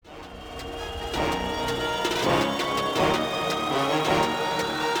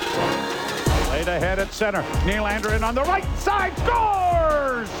at center. Nylander in on the right side,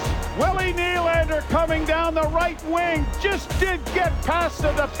 scores! Willie Nylander coming down the right wing, just did get past the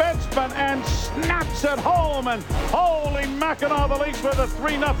defenseman and snaps it home. And holy Mackinac, the Leafs with a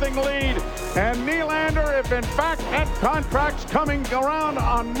 3-0 lead. And Nylander, if in fact that contract's coming around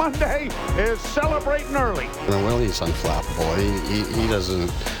on Monday, is celebrating early. And Willie's unflappable.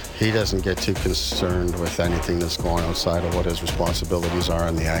 He doesn't get too concerned with anything that's going outside of what his responsibilities are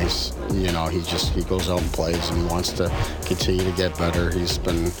on the ice. You know, he goes out and plays, and he wants to continue to get better. He's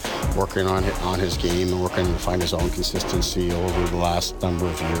been working on his game and working to find his own consistency over the last number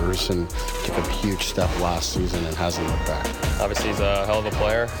of years, and took a huge step last season and hasn't looked back. Obviously, he's a hell of a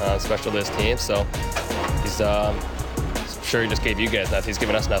player, special to his team. So he's sure he just gave you guys nothing. He's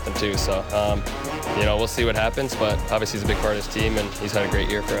given us nothing too. So, we'll see what happens. But obviously, he's a big part of his team, and he's had a great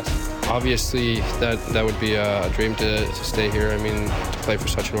year for us. Obviously, that would be a dream to stay here. I mean, to play for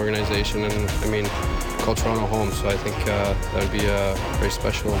such an organization, and I mean, call Toronto home. So I think that would be a very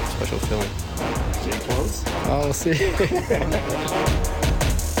special feeling. Stay close. Oh, we'll see.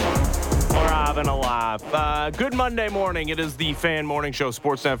 We're having a laugh. Good Monday morning. It is the Fan Morning Show,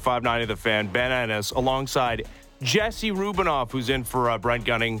 Sportsnet 590 The Fan. Ben Ennis alongside Jesse Rubinoff, who's in for Brent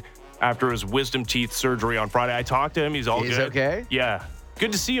Gunning after his wisdom teeth surgery on Friday. I talked to him. He's all good. He's okay? Yeah.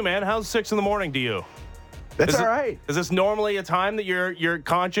 Good to see you, man. How's 6 a.m. to you? That's all right. Is this normally a time that you're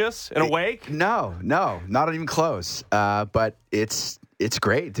conscious and awake? No, not even close. But it's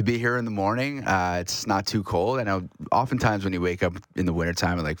great to be here in the morning. It's not too cold. I know oftentimes when you wake up in the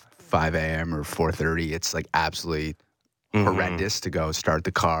wintertime at like 5 a.m. or 4:30, it's like absolutely horrendous to go start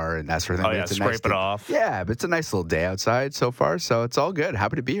the car and that sort of thing. Oh, yeah, scrape it off. Yeah, but it's a nice little day outside so far, so it's all good.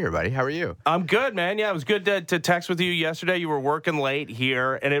 Happy to be here, buddy. How are you? I'm good, man. Yeah, it was good to text with you yesterday. You were working late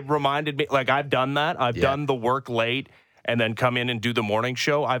here, and it reminded me, like, I've done that. I've done the work late and then come in and do the morning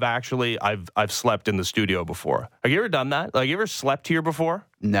show. I've slept in the studio before. Have you ever done that? Like, you ever slept here before?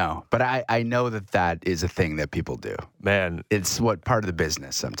 No, but I know that is a thing that people do. Man. It's part of the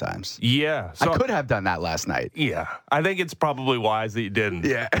business sometimes. Yeah. So, I could have done that last night. Yeah. I think it's probably wise that you didn't.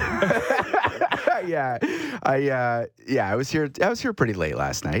 Yeah. I was here pretty late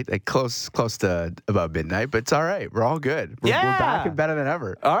last night, like close to about midnight, but it's all right. We're all good. We're back and better than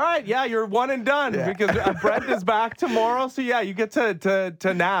ever. All right. Yeah, you're one and done because Brent is back tomorrow. So, yeah, you get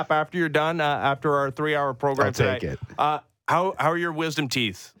to nap after you're done, after our 3-hour program I'll today. take it. How are your wisdom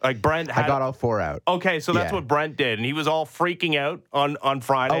teeth? Like Brent I got all 4 out. Okay, so that's what Brent did, and he was all freaking out on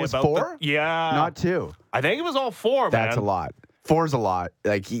Friday. Oh, it was about 4? Yeah. Not 2. I think it was all 4, man. That's a lot. 4 is a lot.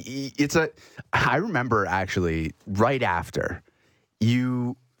 Like, I remember actually right after,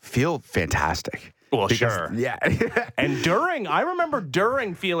 you feel fantastic. Well, sure. Yeah. And I remember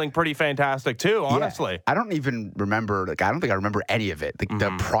during feeling pretty fantastic too, honestly. Yeah. I don't even remember, I don't think I remember any of it.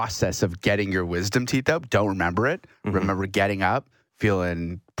 The process of getting your wisdom teeth out, don't remember it. Remember getting up,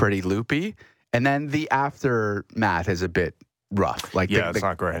 feeling pretty loopy. And then the aftermath is a bit rough. Like, it's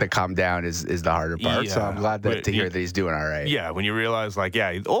not great. The calm down is the harder part. So I'm glad to hear that he's doing all right. Yeah, when you realize, like,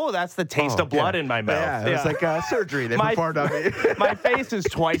 that's the taste of blood in my mouth. Yeah, it was like surgery they performed on me. My face is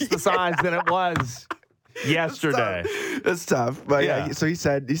twice the size than it was yesterday. That's tough. But so he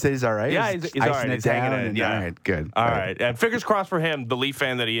said he's all right. Yeah, he's all right. He's hanging in. Yeah. All right, good. All right. And fingers crossed for him, the Leaf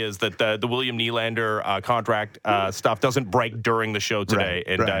fan that he is, that the William Nylander contract stuff doesn't break during the show today.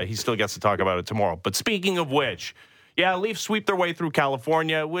 He still gets to talk about it tomorrow. But speaking of which, Leafs sweep their way through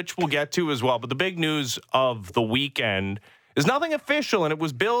California, which we'll get to as well. But the big news of the weekend is nothing official, and it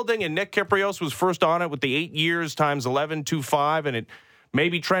was building, and Nick Kypreos was first on it with the 8 years times 11.25, and it may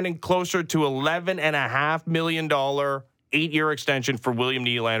be trending closer to $11.5 million 8-year extension for William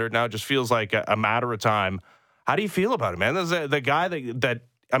Nylander. Now it just feels like a matter of time. How do you feel about it, man? This is the guy that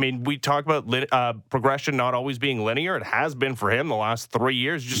I mean, we talk about progression not always being linear. It has been for him the last 3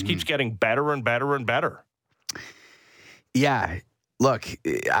 years. It just keeps getting better and better and better. Yeah. Look,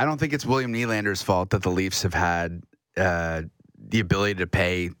 I don't think it's William Nylander's fault that the Leafs have had the ability to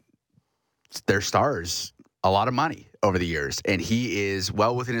pay their stars a lot of money over the years. And he is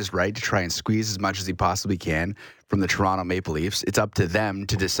well within his right to try and squeeze as much as he possibly can from the Toronto Maple Leafs. It's up to them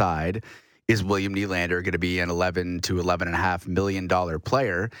to decide, is William Nylander going to be an $11 to $11.5 million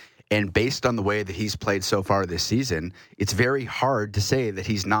player? And based on the way that he's played so far this season, it's very hard to say that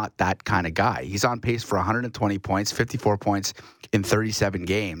he's not that kind of guy. He's on pace for 120 points, 54 points in 37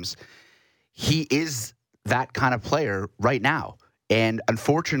 games. He is that kind of player right now. And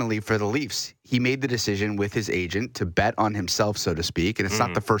unfortunately for the Leafs, he made the decision with his agent to bet on himself, so to speak. And it's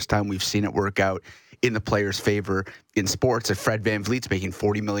not the first time we've seen it work out in the player's favor in sports. Fred VanVleet's making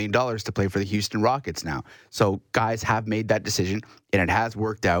 $40 million to play for the Houston Rockets now. So guys have made that decision, and it has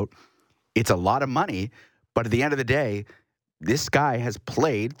worked out. It's a lot of money, but at the end of the day, this guy has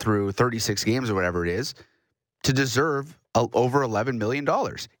played through 36 games or whatever it is to deserve over $11 million.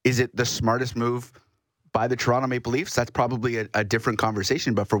 Is it the smartest move by the Toronto Maple Leafs? That's probably a different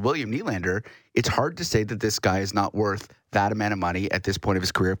conversation. But for William Nylander, it's hard to say that this guy is not worth that amount of money at this point of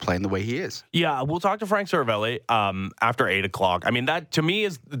his career playing the way he is. Yeah, we'll talk to Frank Saravelli after 8 o'clock. I mean, that to me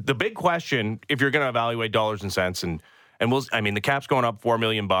is the big question if you're going to evaluate dollars and cents. And the cap's going up $4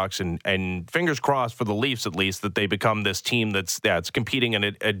 million, and fingers crossed for the Leafs at least that they become this team that's competing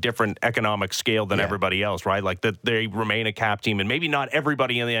in a different economic scale than everybody else, right? Like that they remain a cap team, and maybe not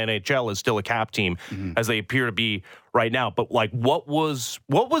everybody in the NHL is still a cap team as they appear to be right now. But like, what was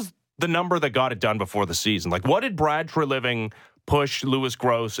the number that got it done before the season? Like, what did Brad Treliving push Louis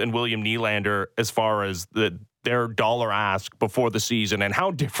Gross and William Nylander as far as their dollar ask before the season, and how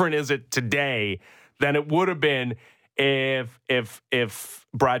different is it today than it would have been if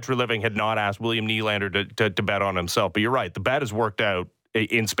Brad Treliving had not asked William Nylander to bet on himself? But you're right, the bet has worked out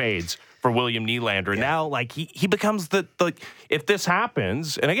in spades for William Nylander. Yeah. Now, like he becomes the if this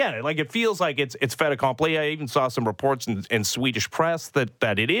happens, and again, like it feels like it's fait accompli. I even saw some reports in Swedish press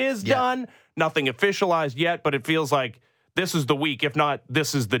that it is done. Nothing officialized yet, but it feels like this is the week, if not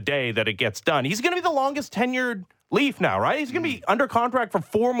this is the day that it gets done. He's going to be the longest tenured Leaf now, right? He's going to be under contract for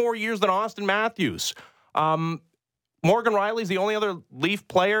 4 more years than Austin Matthews. Morgan Riley's the only other Leaf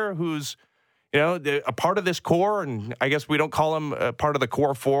player who's, a part of this core, and I guess we don't call him a part of the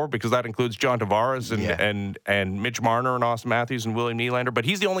core 4 because that includes John Tavares and Mitch Marner and Austin Matthews and William Nylander. But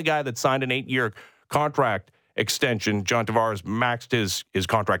he's the only guy that signed an 8-year contract extension. John Tavares maxed his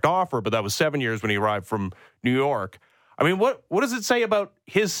contract offer, but that was 7 years when he arrived from New York. I mean, what does it say about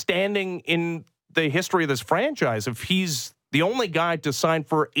his standing in the history of this franchise if he's the only guy to sign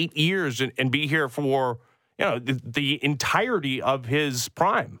for 8 years and be here for the entirety of his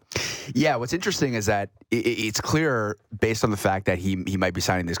prime? Yeah, what's interesting is that it's clear based on the fact that he might be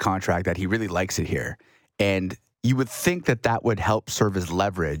signing this contract that he really likes it here. And you would think that would help serve as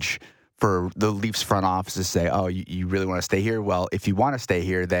leverage for the Leafs front office to say, oh, you really want to stay here? Well, if you want to stay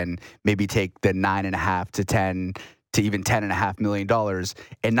here, then maybe take the 9.5 to 10 to even $10.5 million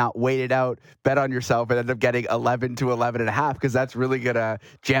and not wait it out, bet on yourself, and end up getting 11 to 11.5, because that's really going to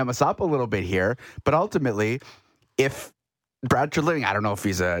jam us up a little bit here. But ultimately, if Brad Treliving, I don't know if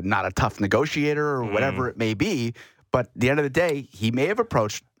he's not a tough negotiator or whatever it may be, but at the end of the day, he may have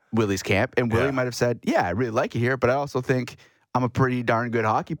approached Willie's camp, and Willie might have said, yeah, I really like it here, but I also think I'm a pretty darn good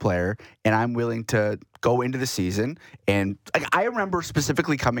hockey player, and I'm willing to go into the season. And I remember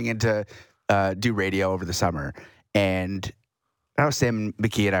specifically coming into do radio over the summer, and I know Sam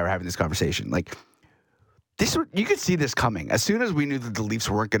McKee and I were having this conversation. Like, you could see this coming. As soon as we knew that the Leafs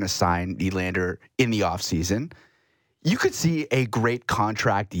weren't going to sign Nylander in the offseason, you could see a great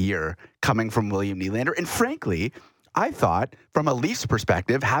contract year coming from William Nylander. And frankly, I thought from a Leafs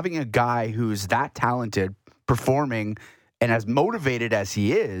perspective, having a guy who's that talented, performing, and as motivated as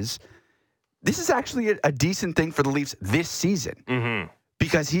he is, this is actually a decent thing for the Leafs this season.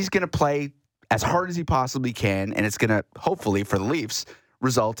 Because he's going to play as hard as he possibly can, and it's going to, hopefully for the Leafs,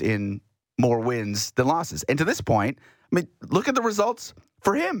 result in more wins than losses. And to this point, I mean, look at the results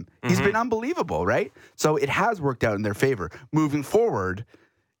for him. He's been unbelievable, right? So it has worked out in their favor. Moving forward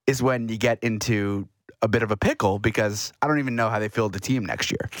is when you get into a bit of a pickle, because I don't even know how they field the team next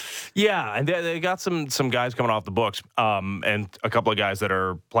year. Yeah, and they got some guys coming off the books, and a couple of guys that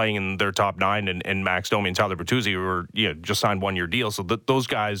are playing in their top 9, and Max Domi and Tyler Bertuzzi, who are just signed 1-year deals. So those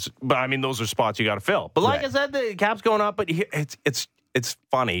guys, but I mean, those are spots you got to fill. But like I said, the cap's going up. But it's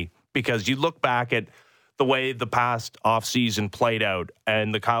funny because you look back at the way the past offseason played out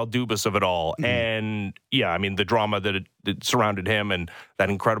and the Kyle Dubas of it all. And I mean, the drama that surrounded him, and that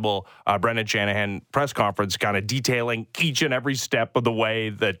incredible Brendan Shanahan press conference kind of detailing each and every step of the way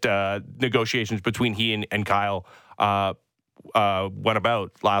that negotiations between he and Kyle went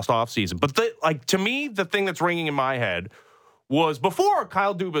about last offseason. But to me, the thing that's ringing in my head was before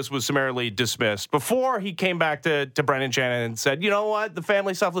Kyle Dubas was summarily dismissed, before he came back to Brendan Shanahan and said, you know what, the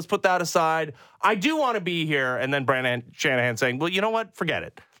family stuff, let's put that aside. I do want to be here. And then Brendan Shanahan saying, well, you know what, forget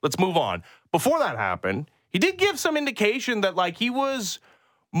it. Let's move on. Before that happened, he did give some indication that he was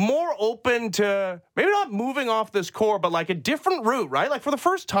more open to maybe not moving off this core, but a different route, right? For the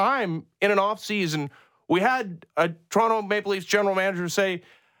first time in an offseason, we had a Toronto Maple Leafs general manager say,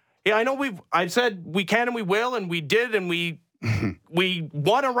 yeah, I know I said we can and we will, and we did, and we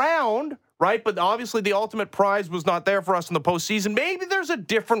won a round, right? But obviously the ultimate prize was not there for us in the postseason. Maybe there's a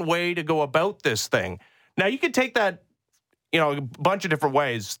different way to go about this thing. Now, you could take that, a bunch of different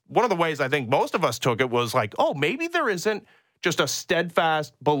ways. One of the ways I think most of us took it was maybe there isn't just a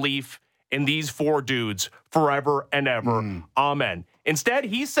steadfast belief in these 4 dudes forever and ever. Amen. Instead,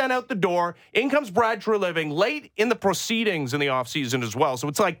 he's sent out the door. In comes Brad Treliving late in the proceedings in the offseason as well. So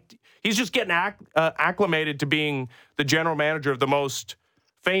it's like he's just getting acclimated to being the general manager of the most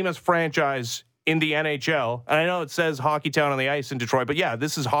famous franchise in the NHL. And I know it says Hockey Town on the ice in Detroit, but yeah,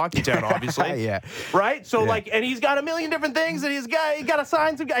 this is Hockey Town, obviously. Yeah. Right? So, and he's got a million different things, and he's got to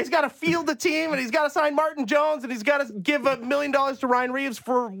sign some guys. He's got to field the team, and he's got to sign Martin Jones, and he's got to give $1 million to Ryan Reeves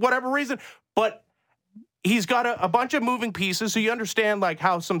for whatever reason. But he's got a bunch of moving pieces, so you understand like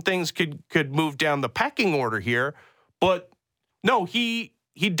how some things could move down the pecking order here. But no, he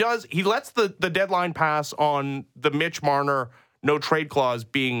lets the deadline pass on the Mitch Marner no trade clause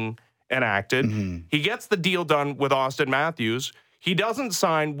being enacted. He gets the deal done with Austin Matthews. He doesn't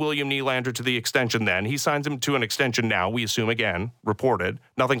sign William Nylander to the extension then. He signs him to an extension now, we assume again, reported.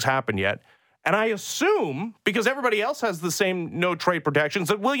 Nothing's happened yet. And I assume, because everybody else has the same no trade protections,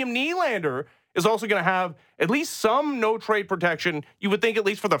 that William Nylander is also going to have at least some no trade protection, you would think at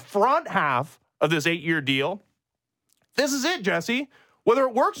least for the front half of this 8-year deal. This is it, Jesse. Whether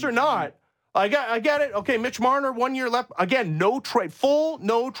it works or not, I get it. Okay, Mitch Marner, 1 year left. Again, full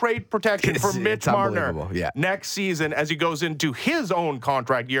no trade protection for Mitch Marner next season as he goes into his own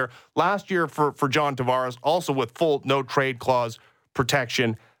contract year. Last year for John Tavares, also with full no trade clause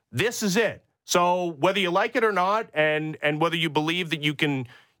protection. This is it. So whether you like it or not, and whether you believe that you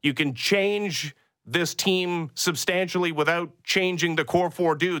can change this team substantially without changing the core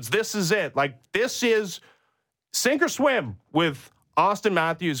 4 dudes, this is it. Like, this is sink or swim with Austin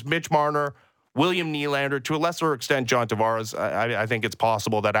Matthews, Mitch Marner, William Nylander, to a lesser extent, John Tavares. I think it's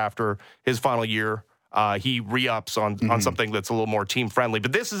possible that after his final year, he re-ups on something that's a little more team-friendly.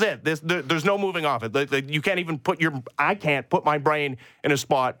 But this is it. There's no moving off it. You can't even I can't put my brain in a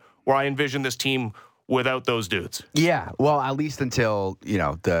spot where I envision this team without those dudes. Yeah, well, at least until,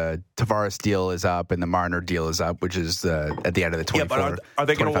 the Tavares deal is up and the Marner deal is up, which is at the end of the 24. Yeah, but are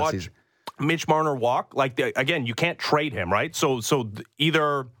they going to watch season. Mitch Marner walk? Like, again, you can't trade him, right? So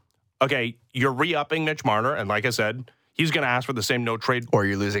either, okay, you're re-upping Mitch Marner, and like I said, he's going to ask for the same no trade or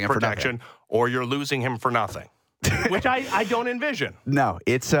you're losing him protection, for nothing. Or you're losing him for nothing, which I don't envision. No,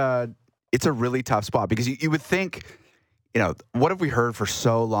 it's a really tough spot because you would think, what have we heard for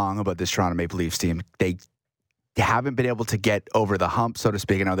so long about this Toronto Maple Leafs team? They haven't been able to get over the hump, so to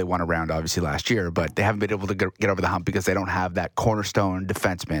speak. I know they won a round, obviously, last year, but they haven't been able to get over the hump because they don't have that cornerstone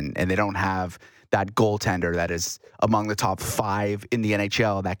defenseman, and they don't have that goaltender that is among the top 5 in the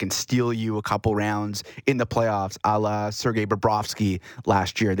NHL that can steal you a couple rounds in the playoffs, a la Sergei Bobrovsky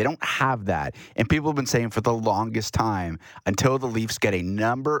last year. They don't have that. And people have been saying for the longest time, until the Leafs get a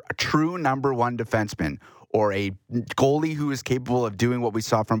true number 1 defenseman or a goalie who is capable of doing what we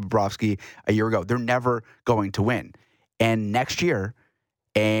saw from Bobrovsky a year ago, they're never going to win. And next year,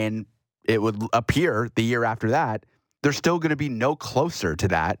 and it would appear the year after that, they're still going to be no closer to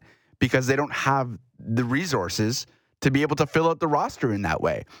that because they don't have the resources to be able to fill out the roster in that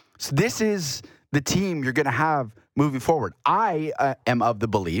way. So this is the team you're going to have moving forward. I am of the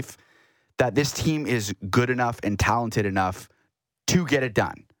belief that this team is good enough and talented enough to get it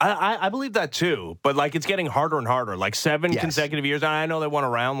done. I believe that too, but like it's getting harder and harder. Like 7 consecutive years. And I know they won a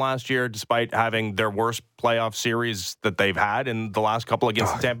round last year despite having their worst playoff series that they've had in the last couple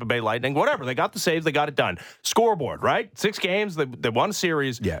against the Tampa Bay Lightning. Whatever. They got the saves. They got it done. Scoreboard, right? 6 games. They won a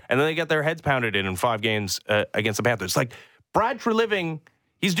series. And then they get their heads pounded in 5 games against the Panthers. Like Brad Treliving,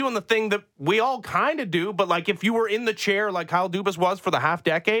 he's doing the thing that we all kind of do, but like if you were in the chair like Kyle Dubas was for the half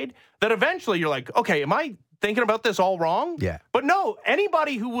decade, that eventually you're like, okay, am I thinking about this all wrong? Yeah. But no,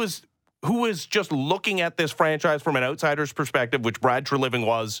 anybody who was just looking at this franchise from an outsider's perspective, which Brad Treliving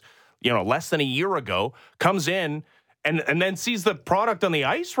was, less than a year ago, comes in and then sees the product on the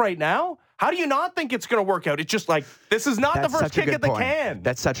ice right now. How do you not think it's going to work out? It's just like, this is not the first kick at the can.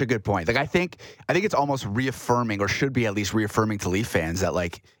 That's such a good point. Like, I think it's almost reaffirming, or should be at least reaffirming to Leaf fans, that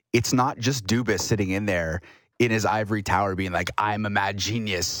like, it's not just Dubas sitting in there in his ivory tower being like, I'm a mad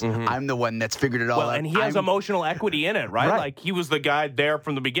genius. I'm the one that's figured it all out. And he has emotional equity in it, right? Like, he was the guy there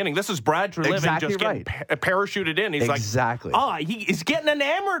from the beginning. This is Brad Treliving just getting parachuted in. He's like, he's getting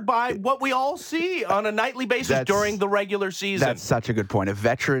enamored by what we all see on a nightly basis during the regular season. That's such a good point. A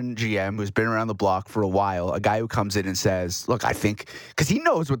veteran GM who's been around the block for a while, a guy who comes in and says, look, I think, because he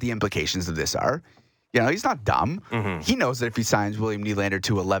knows what the implications of this are. He's not dumb. He knows that if he signs William Nylander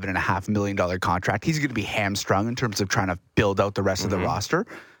to $11.5 million contract, he's going to be hamstrung in terms of trying to build out the rest of the roster.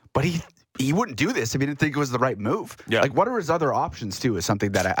 But he wouldn't do this if he didn't think it was the right move. Like, what are his other options, too, is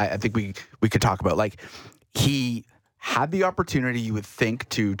something that I think we could talk about. Like, he had the opportunity, you would think,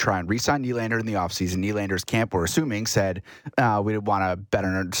 to try and re-sign Nylander in the offseason. Nylander's camp, we're assuming, said, we want to bet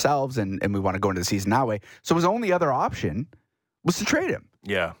on ourselves and we want to go into the season that way. So his only other option was to trade him.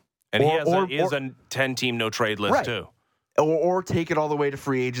 Yeah. And he has a 10-team no-trade list, too. Or take it all the way to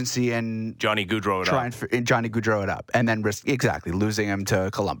free agency and Johnny Gaudreau it up, and then risk losing him to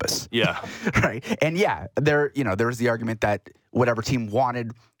Columbus. Yeah, right. And there was the argument that whatever team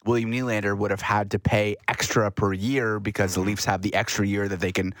wanted William Nylander would have had to pay extra per year because the Leafs have the extra year that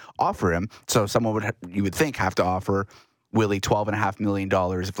they can offer him. So someone you would think have to offer Willie $12.5 million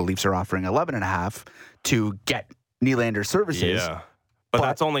if the Leafs are offering $11.5 million to get Nylander's services. Yeah, but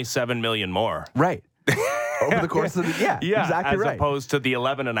that's only $7 million more, right? Over the course of the exactly as right. opposed to the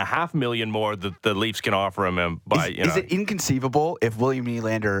 $11.5 million more that the Leafs can offer him. Is it inconceivable if William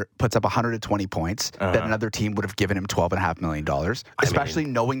Nylander puts up 120 points that another team would have given him $12.5 million, especially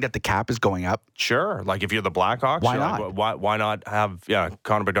knowing that the cap is going up? Sure, like if you're the Blackhawks, why not? Why not have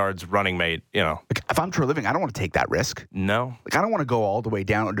Connor Bedard's running mate? If I'm True Living, I don't want to take that risk. No, I don't want to go all the way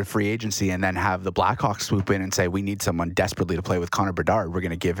down to free agency and then have the Blackhawks swoop in and say we need someone desperately to play with Connor Bedard. We're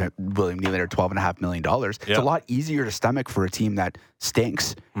going to give William Nylander $12.5 million. It's a lot easier to stomach for a team that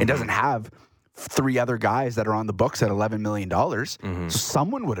stinks and doesn't have three other guys that are on the books at $11 million. So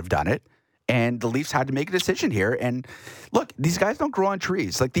someone would have done it, and the Leafs had to make a decision here. And look, these guys don't grow on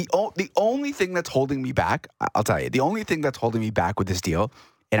trees. Like the only thing that's holding me back, I'll tell you, the only thing that's holding me back with this deal,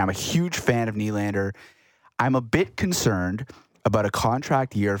 and I'm a huge fan of Nylander, I'm a bit concerned about a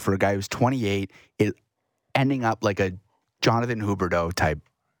contract year for a guy who's 28, it ending up like a Jonathan Huberdeau type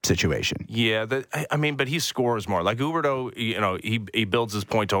situation. Yeah, but he scores more. Like Huberdeau, he builds his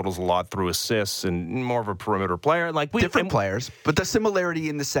point totals a lot through assists and more of a perimeter player. Like different players, but the similarity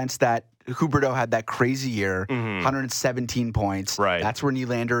in the sense that Huberdeau had that crazy year, 117 points. Right. That's where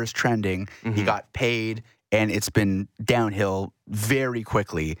Nylander is trending. He got paid, and it's been downhill very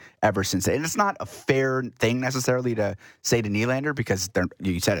quickly ever since. And it's not a fair thing necessarily to say to Nylander because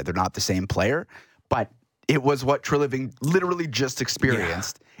you said it, they're not the same player, but it was what True Living literally just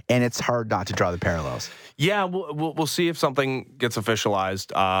experienced, and it's hard not to draw the parallels. Yeah, we'll see if something gets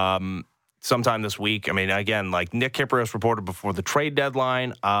officialized sometime this week. I mean, again, like Nick Kypreos reported before the trade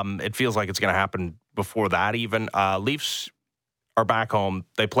deadline. It feels like it's going to happen before that even. Leafs are back home.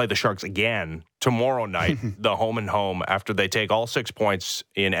 They play the Sharks again tomorrow night, the home and home, after they take all 6 points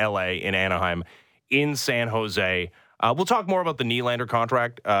in LA, in Anaheim, in San Jose. We'll talk more about the Nylander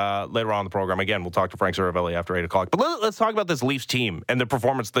contract later on in the program. Again, we'll talk to Frank Saravelli after 8 o'clock. But let's talk about this Leafs team and the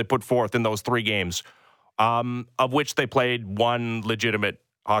performance they put forth in those 3 games, of which they played one legitimate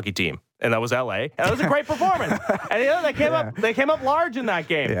hockey team, and that was LA. And that was a great performance. And they came up large in that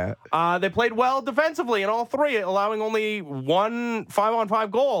game. Yeah. They played well defensively in all 3, allowing only one 5-on-5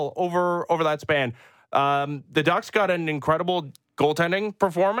 goal over that span. The Ducks got an incredible goaltending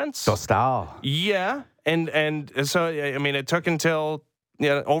performance. So style. Yeah. And so, I mean, it took until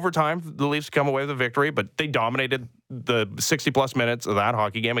overtime the Leafs come away with a victory, but they dominated the 60-plus minutes of that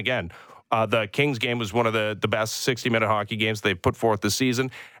hockey game again. The Kings game was one of the best 60-minute hockey games they've put forth this season.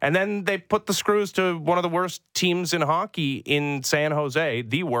 And then they put the screws to one of the worst teams in hockey in San Jose,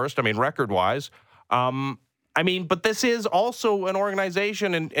 the worst, I mean, record-wise. But this is also an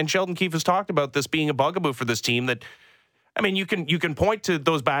organization, and Sheldon Keefe has talked about this being a bugaboo for this team that, I mean, you can point to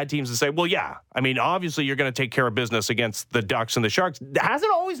those bad teams and say, well, yeah, I mean, obviously you're going to take care of business against the Ducks and the Sharks. That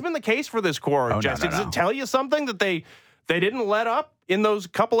hasn't always been the case for this core. No. Does it tell you something that they didn't let up in those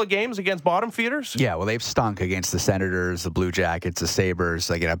couple of games against bottom feeders? Yeah, well, they've stunk against the Senators, the Blue Jackets, the Sabres,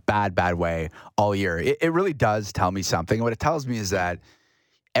 like in a bad way all year. It really does tell me something. What it tells me is that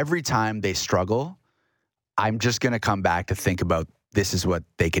every time they struggle, I'm just going to come back to think about this is what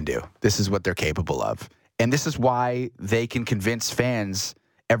they can do. This is what they're capable of. And this is why they can convince fans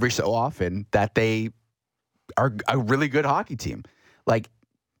every so often that they are a really good hockey team. Like,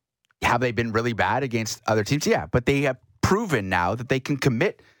 have they been really bad against other teams? Yeah, but they have proven now that they can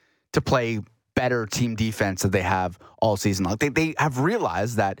commit to play better team defense than they have all season long. They have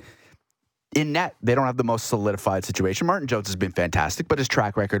realized that in net, they don't have the most solidified situation. Martin Jones has been fantastic, but his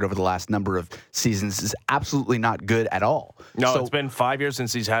track record over the last number of seasons is absolutely not good at all. No, it's been 5 years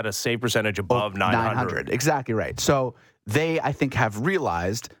since he's had a save percentage above 900. Exactly right. So they, I think, have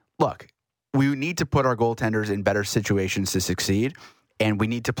realized, look, we need to put our goaltenders in better situations to succeed, and we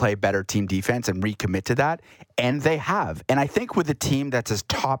need to play better team defense and recommit to that. And they have. And I think with a team that's as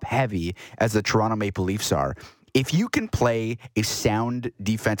top-heavy as the Toronto Maple Leafs are, If you can play a sound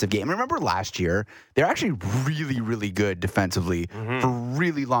defensive game, remember last year, they're actually really, really good defensively for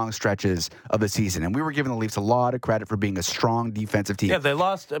really long stretches of the season. And we were giving the Leafs a lot of credit for being a strong defensive team. Yeah, they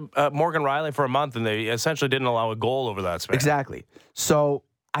lost Morgan Riley for a month, and they essentially didn't allow a goal over that span. Exactly. So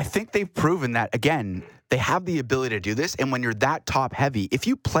I think they've proven that, again, they have the ability to do this. And when you're that top heavy, if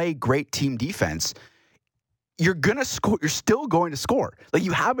you play great team defense, you're going to score. You're still going to score. Like,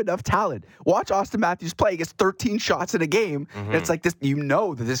 you have enough talent. Watch Austin Matthews play. He gets 13 shots in a game. And it's like this. You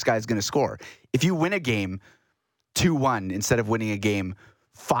know that this guy's going to score. If you win a game 2-1 instead of winning a game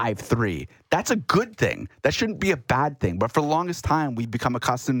 5-3, that's a good thing. That shouldn't be a bad thing. But for the longest time, we've become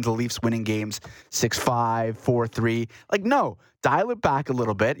accustomed to the Leafs winning games 6-5, 4-3. Like, no, dial it back a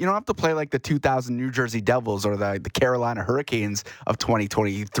little bit. You don't have to play like the 2000 New Jersey Devils or the Carolina Hurricanes of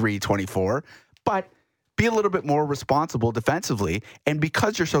 2023-24. But be a little bit more responsible defensively. And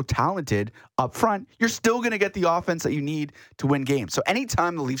because you're so talented up front, you're still going to get the offense that you need to win games. So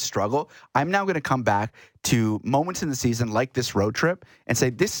anytime the Leafs struggle, I'm now going to come back to moments in the season like this road trip and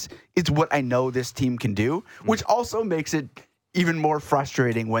say, this is what I know this team can do, which also makes it even more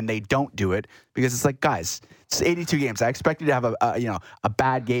frustrating when they don't do it, because it's like, guys, it's 82 games. I expect you to have a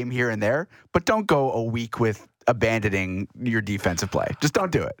bad game here and there, but don't go a week with abandoning your defensive play. Just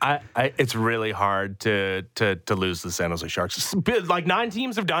don't do it. It's really hard to lose the San Jose Sharks. Like 9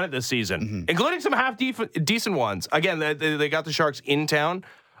 teams have done it this season, including some decent ones. Again, they got the Sharks in town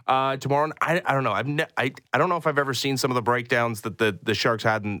tomorrow. And I don't know. I don't know if I've ever seen some of the breakdowns that the Sharks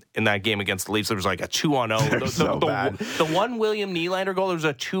had in that game against the Leafs. There was like a 2-0. Bad. The one William Nylander goal, there was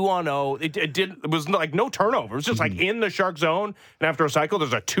a 2-0. It was like no turnover. It was just like in the Shark zone. And after a cycle,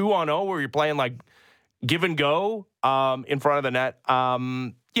 there's a 2-0 where you're playing like give and go in front of the net.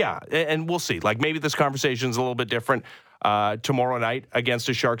 Yeah, and we'll see. Like, maybe this conversation's a little bit different tomorrow night against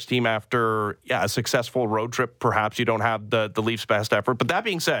a Sharks team after a successful road trip. Perhaps you don't have the Leafs' best effort. But that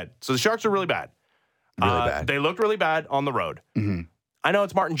being said, so the Sharks are really bad. Really bad. They looked really bad on the road. I know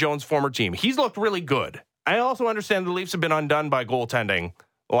it's Martin Jones' former team. He's looked really good. I also understand the Leafs have been undone by goaltending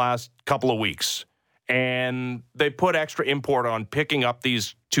the last couple of weeks. And they put extra import on picking up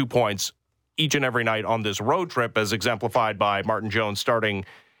these 2 points each and every night on this road trip, as exemplified by Martin Jones starting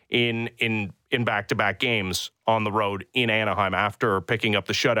in back-to-back games on the road in Anaheim after picking up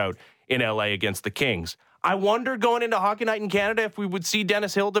the shutout in LA against the Kings. I wonder going into Hockey Night in Canada if we would see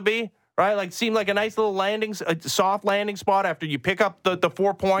Dennis Hildeby, right? Like, seemed like a nice little soft landing spot after you pick up the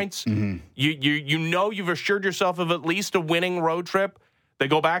 4 points. You know you've assured yourself of at least a winning road trip. They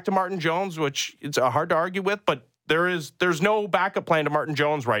go back to Martin Jones, which it's hard to argue with, but there's no backup plan to Martin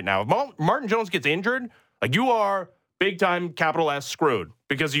Jones right now. If Martin Jones gets injured, like, you are big time capital S screwed,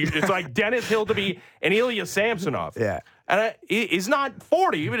 because it's like Dennis Hildeby and Ilya Samsonov. Yeah, and he's not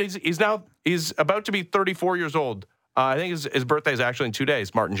 40, but he's about to be 34 years old. I think his birthday is actually in 2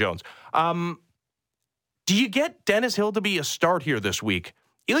 days. Martin Jones. Do you get Dennis Hildeby a start here this week?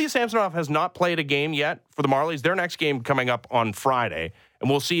 Ilya Samsonov has not played a game yet for the Marlies. Their next game coming up on Friday, and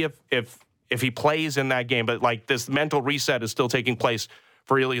we'll see if he plays in that game. But like, this mental reset is still taking place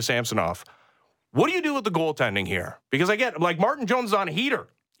for Ilya Samsonov. What do you do with the goaltending here? Because again, like, Martin Jones is on a heater.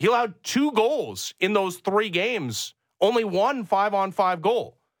 He allowed 2 goals in those 3 games. Only one 5-on-5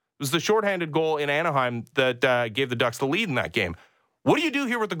 goal. It was the shorthanded goal in Anaheim that gave the Ducks the lead in that game. What do you do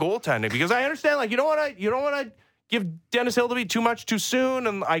here with the goaltending? Because I understand, like, you don't want to give Dennis Hildeby too much too soon,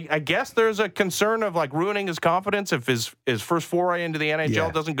 and I guess there's a concern of like ruining his confidence if his first foray into the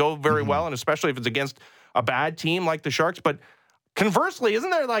NHL doesn't go very well, and especially if it's against a bad team like the Sharks. But conversely, isn't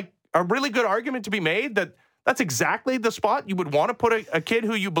there like a really good argument to be made that that's exactly the spot you would want to put a kid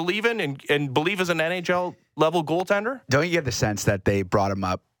who you believe in and believe is an NHL level goaltender? Don't you get the sense that they brought him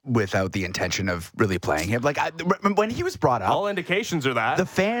up without the intention of really playing him? Like, when he was brought up, all indications are that the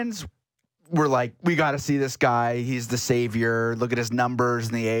fans were like, we got to see this guy. He's the savior. Look at his numbers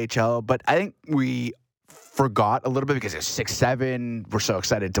in the AHL. But I think we forgot a little bit because he's 6'7". We're so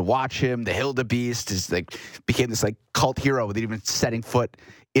excited to watch him. The Hilda Beast became this like cult hero without even setting foot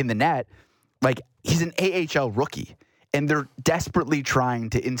in the net. Like, he's an AHL rookie, and they're desperately trying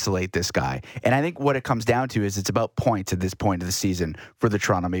to insulate this guy. And I think what it comes down to is it's about points at this point of the season for the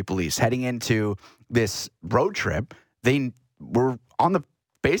Toronto Maple Leafs. Heading into this road trip, they were on the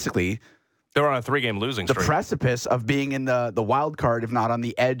basically They're on a 3-game losing streak. The precipice of being in the wild card, if not on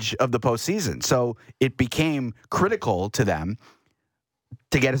the edge of the postseason. So it became critical to them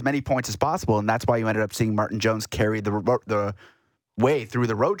to get as many points as possible, and that's why you ended up seeing Martin Jones carry the way through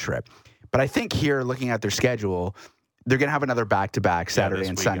the road trip. But I think here, looking at their schedule, They're going to have another back-to-back Saturday this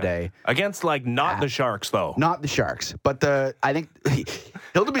and weekend. Sunday. Against, not the Sharks, though. Not the Sharks, but I think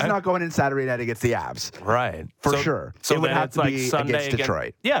Hildeby's not going in Saturday night against the Avs. Right. For sure. So it would then have it's to like be Sunday against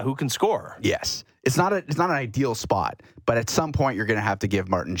Detroit. Yeah, who can score? Yes. It's not an ideal spot, but at some point you're going to have to give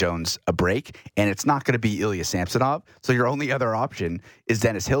Martin Jones a break, and it's not going to be Ilya Samsonov. So your only other option is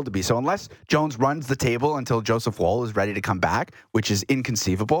Dennis Hildeby. So unless Jones runs the table until Joseph Woll is ready to come back, which is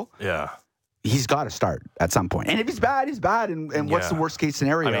inconceivable. Yeah. He's got to start at some point. And if he's bad, he's bad. And what's the worst case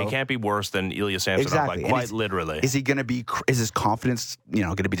scenario? I mean, it can't be worse than Ilya Samsonov, Exactly. quite literally. Is he going to be? Is his confidence,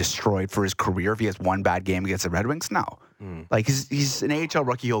 going to be destroyed for his career if he has one bad game against the Red Wings? No. Like he's an AHL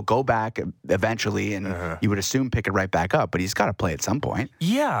rookie. He'll go back eventually, and you would assume pick it right back up. But he's got to play at some point.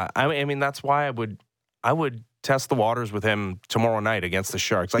 Yeah, I mean that's why I would test the waters with him tomorrow night against the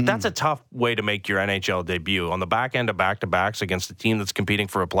Sharks. That's a tough way to make your NHL debut on the back end of back-to-backs against a team that's competing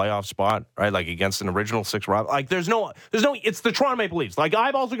for a playoff spot, right? Like against an original six rival. There's no. It's the Toronto Maple Leafs.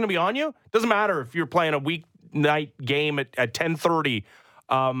 Eyeballs are going to be on you. Doesn't matter if you're playing a weeknight game at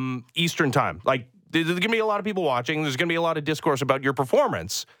 10:30 Eastern time. There's going to be a lot of people watching. There's going to be a lot of discourse about your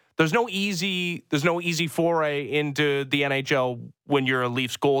performance. There's no easy foray into the NHL when you're a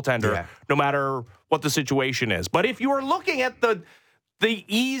Leafs goaltender, no matter what the situation is. But if you are looking at the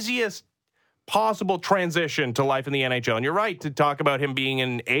easiest possible transition to life in the NHL, and you're right to talk about him being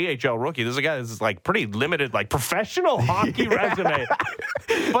an AHL rookie. This is a guy that's pretty limited, professional hockey resume.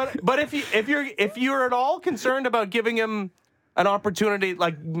 But if you're at all concerned about giving him an opportunity,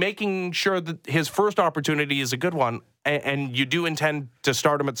 making sure that his first opportunity is a good one, and you do intend to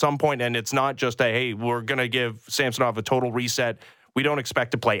start him at some point, and it's not just hey, we're going to give Samsonov a total reset. We don't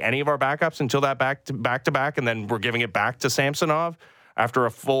expect to play any of our backups until that back-to-back, and then we're giving it back to Samsonov after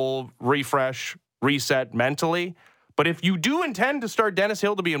a full refresh, reset mentally. But if you do intend to start Dennis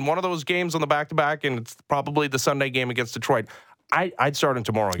Hildeby in one of those games on the back-to-back, and it's probably the Sunday game against Detroit, I'd start him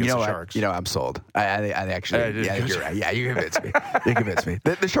tomorrow against the Sharks. I'm sold. I actually, think you're right. Yeah, you convinced me.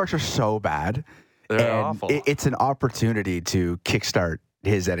 The Sharks are so bad. They're awful. It's an opportunity to kickstart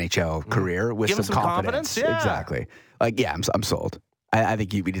his NHL career with some confidence. Yeah. Exactly. I'm sold. I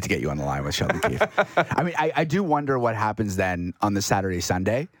think we need to get you on the line with Sheldon Keefe. I mean, I do wonder what happens then on the Saturday,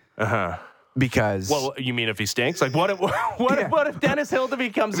 Sunday. Because you mean if he stinks? What if Dennis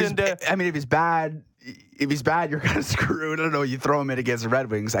Hildeby comes into? I mean, if he's bad, you're kind of screwed. I don't know. You throw him in against the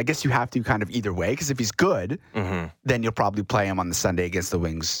Red Wings. I guess you have to kind of either way. Because if he's good, then you'll probably play him on the Sunday against the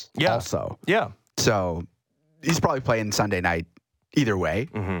Wings. Also. Yeah. So he's probably playing Sunday night either way.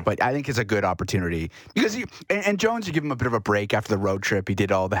 But I think it's a good opportunity because and Jones, you give him a bit of a break after the road trip. He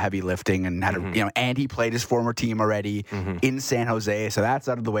did all the heavy lifting and had and he played his former team already in San Jose, so that's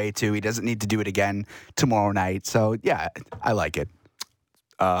out of the way too. He doesn't need to do it again tomorrow night. So yeah, I like it.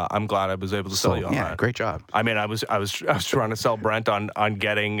 I'm glad I was able to sell you on that. Great job. I mean, I was trying to sell Brent on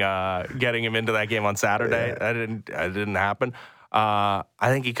getting him into that game on Saturday. That didn't happen. I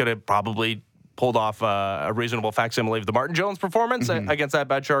think he could have probably pulled off a reasonable facsimile of the Martin Jones performance against that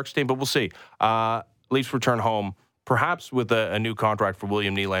bad Sharks team, but we'll see. Leafs return home, perhaps with a new contract for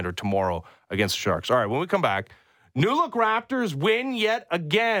William Nylander tomorrow against the Sharks. All right, when we come back, New Look Raptors win yet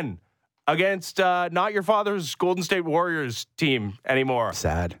again against not your father's Golden State Warriors team anymore.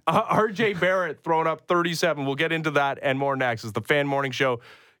 Sad. RJ Barrett throwing up 37. We'll get into that and more next as the Fan Morning Show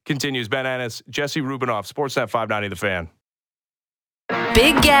continues. Ben Ennis, Jesse Rubinoff, Sportsnet 590 The Fan.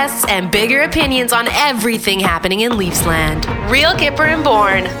 Big guests and bigger opinions on everything happening in Leafsland. Real Kipper and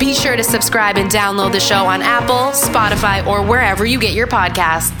Bourne. Be sure to subscribe and download the show on Apple, Spotify, or wherever you get your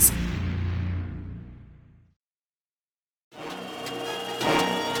podcasts.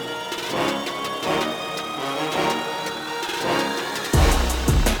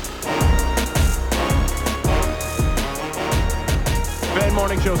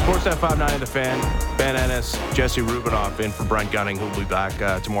 Morning Show, Sportsnet 590 The Fan. Ben Ennis, Jesse Rubinoff in for Brent Gunning, who'll be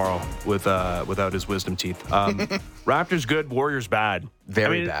back tomorrow without his wisdom teeth. Raptors good, Warriors bad.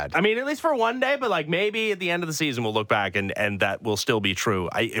 Very bad. I mean, at least for one day, but maybe at the end of the season we'll look back and that will still be true.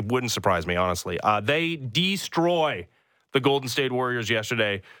 It wouldn't surprise me, honestly. They destroy the Golden State Warriors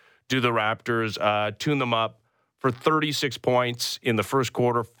yesterday. Do the Raptors tune them up for 36 points in the first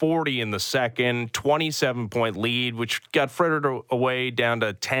quarter, 40 in the second, 27-point lead, which got frittered away down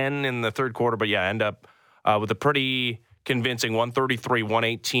to 10 in the third quarter. But yeah, end up with a pretty convincing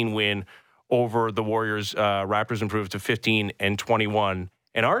 133-118 win over the Warriors. Raptors improved to 15-21.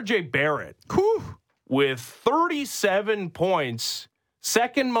 And RJ Barrett with 37 points,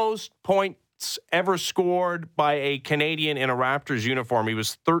 second most points ever scored by a Canadian in a Raptors uniform. He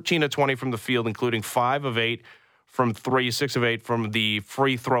was 13 of 20 from the field, including 5 of 8 from 3, 6 of 8 from the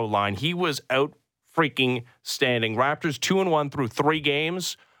free throw line. He was out freaking standing. Raptors 2-1 through 3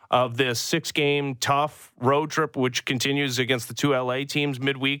 games of this 6-game tough road trip, which continues against the 2 LA teams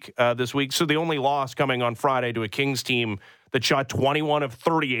midweek this week. So the only loss coming on Friday to a Kings team that shot 21 of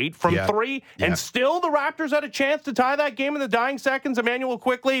 38 from 3. And still the Raptors had a chance to tie that game in the dying seconds. Emmanuel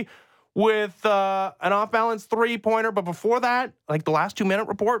Quickley with an off-balance 3-pointer. But before that, like the last 2-minute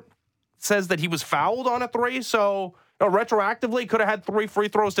report says that he was fouled on a 3. So retroactively could have had 3 free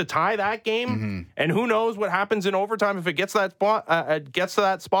throws to tie that game. Mm-hmm. And who knows what happens in overtime if it gets to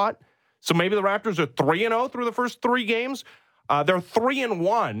that spot. So maybe the Raptors are 3-0 through the first 3 games. They're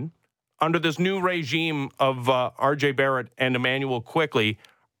 3-1 under this new regime of RJ Barrett and Emmanuel Quickley.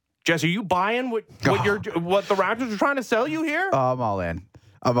 Jesse, are you buying what the Raptors are trying to sell you here? I'm all in.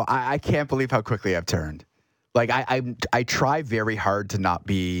 I can't believe how quickly I've turned. Like I try very hard to not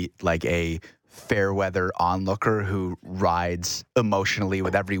be like a fair weather onlooker who rides emotionally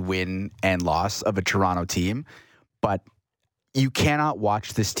with every win and loss of a Toronto team, but you cannot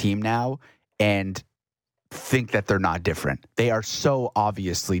watch this team now and think that they're not different. They are so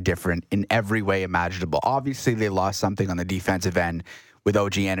obviously different in every way imaginable. Obviously, they lost something on the defensive end with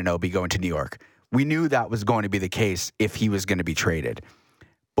OG Anunoby going to New York. We knew that was going to be the case if he was going to be traded.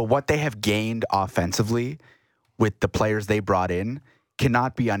 But what they have gained offensively with the players they brought in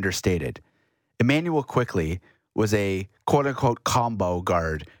cannot be understated. Emmanuel Quickley was a quote-unquote combo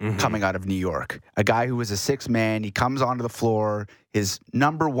guard coming out of New York. A guy who was a 6-man. He comes onto the floor. His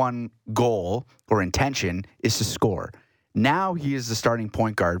number one goal or intention is to score. Now he is the starting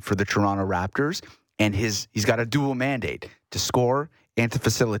point guard for the Toronto Raptors, and he's got a dual mandate to score and to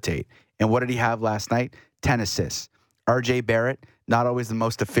facilitate. And what did he have last night? 10 assists. RJ Barrett, not always the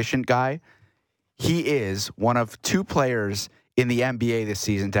most efficient guy. He is one of 2 players in the NBA this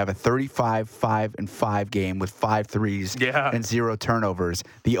season to have a 35-5-5 game with 5 threes and 0 turnovers.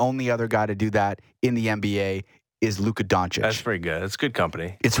 The only other guy to do that in the NBA is Luka Doncic. That's pretty good. That's good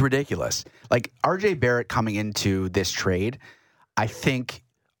company. It's ridiculous. Like RJ Barrett coming into this trade, I think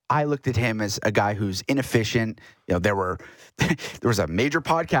I looked at him as a guy who's inefficient. You know, there was a major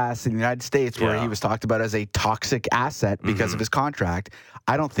podcast in the United States where he was talked about as a toxic asset because of his contract.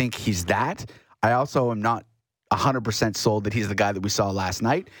 I don't think he's that. I also am not 100% sold that he's the guy that we saw last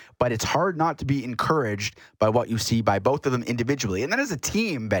night, but it's hard not to be encouraged by what you see by both of them individually. And then as a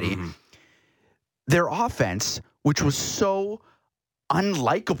team, Betty, their offense, which was so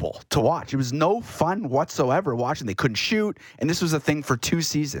unlikable to watch. It was no fun whatsoever watching. They couldn't shoot, and this was a thing for 2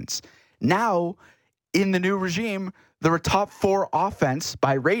 seasons. Now, in the new regime, they're a top 4 offense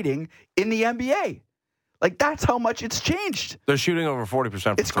by rating in the NBA. Like, that's how much it's changed. They're shooting over 40%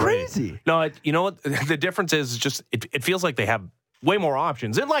 from 3. It's crazy. No, you know what? The difference is just it feels like they have way more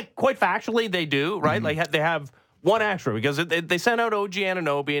options. And, like, quite factually, they do, right? Like, they have one extra because they sent out OG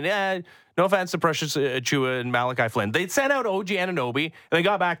Anunoby and, no offense to Precious Achiuwa and Malachi Flynn. They sent out OG Anunoby and they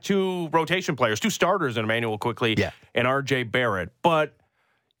got back 2 rotation players, 2 starters in Emmanuel Quickley and RJ Barrett. But,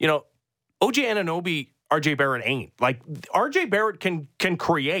 you know, OG Anunoby, RJ Barrett ain't. Like, RJ Barrett can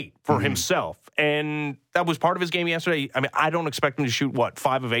create for himself. And that was part of his game yesterday. I mean, I don't expect him to shoot,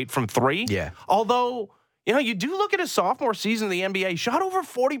 5 of 8 from 3? Yeah. Although, you know, you do look at his sophomore season in the NBA, shot over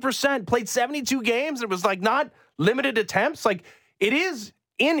 40%, played 72 games. It was like not limited attempts. Like, it is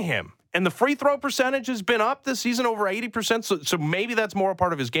in him. And the free throw percentage has been up this season over 80%. So maybe that's more a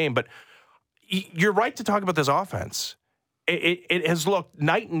part of his game. But you're right to talk about this offense. It has looked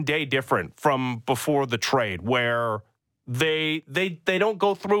night and day different from before the trade, where they don't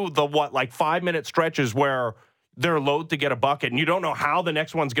go through the 5-minute stretches where they're loath to get a bucket and you don't know how the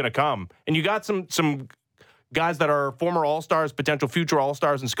next one's going to come. And you got some guys that are former All-Stars, potential future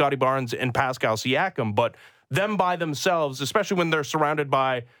All-Stars, and Scotty Barnes and Pascal Siakam, but them by themselves, especially when they're surrounded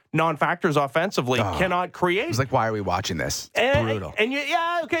by non-factors offensively, cannot create. It's like, why are we watching this? Brutal. And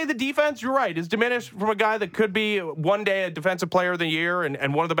okay, the defense, you're right, is diminished from a guy that could be one day a defensive player of the year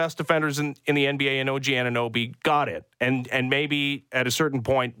and one of the best defenders in the NBA, and OG Anunoby got it. And maybe at a certain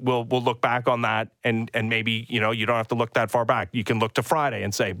point, we'll look back on that, and maybe, you know, you don't have to look that far back. You can look to Friday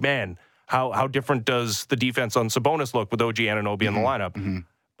and say, man, how different does the defense on Sabonis look with OG Anunoby in the lineup?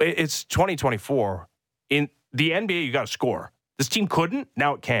 It's 2024. In the NBA, you got to score. This team couldn't.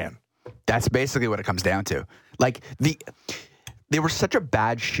 Now it can. That's basically what it comes down to. Like, they were such a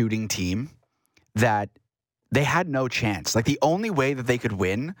bad shooting team that they had no chance. Like, the only way that they could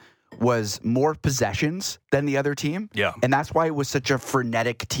win was more possessions than the other team. Yeah. And that's why it was such a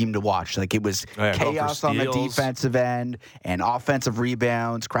frenetic team to watch. Like, it was chaos on the defensive end and offensive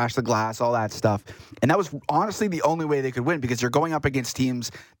rebounds, crash the glass, all that stuff. And that was honestly the only way they could win, because you're going up against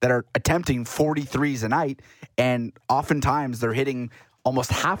teams that are attempting 43s a night, and oftentimes they're hitting almost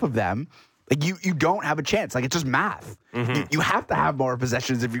half of them. Like you don't have a chance. Like it's just math. You have to have more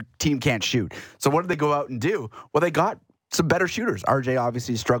possessions if your team can't shoot. So what did they go out and do? Well, they got some better shooters. RJ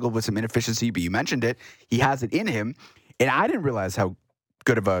obviously struggled with some inefficiency, but you mentioned it. He has it in him. And I didn't realize how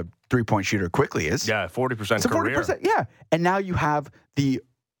good of a three-point shooter Quickly is. Yeah, 40% career. 40%, yeah. And now you have the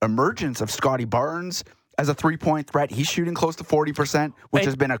emergence of Scotty Barnes as a three-point threat. He's shooting close to 40%, which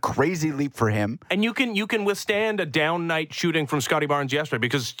has been a crazy leap for him. And you can withstand a down night shooting from Scotty Barnes yesterday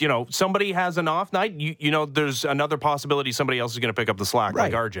because, somebody has an off night. There's another possibility somebody else is going to pick up the slack,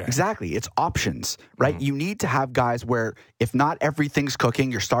 right. like RJ. Exactly. It's options, right? You need to have guys where if not everything's cooking,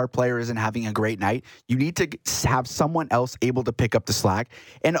 your star player isn't having a great night, you need to have someone else able to pick up the slack.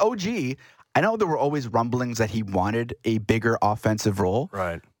 And OG, I know there were always rumblings that he wanted a bigger offensive role.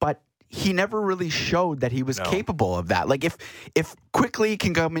 Right. But he never really showed that he was capable of that. Like if Quickly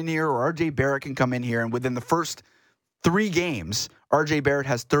can come in here or RJ Barrett can come in here and within the first 3 games, RJ Barrett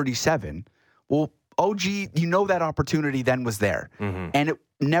has 37, well, OG, that opportunity then was there. And it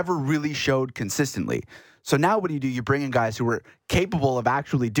never really showed consistently. So now what do? You bring in guys who are capable of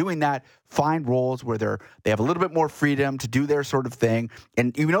actually doing that, find roles where they have a little bit more freedom to do their sort of thing.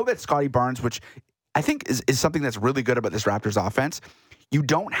 And that Scotty Barnes, which I think is something that's really good about this Raptors offense, you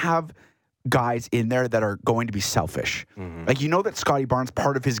don't have guys in there that are going to be selfish. Like, that Scotty Barnes,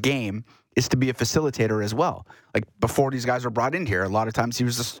 part of his game is to be a facilitator as well. Like, before these guys were brought in here, a lot of times he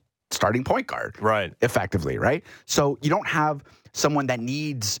was a starting point guard. Right. Effectively, right? So you don't have someone that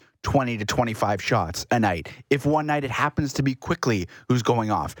needs 20 to 25 shots a night. If one night it happens to be Quickly who's going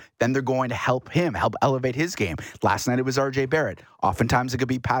off, then they're going to help elevate his game. Last night it was RJ Barrett. Oftentimes it could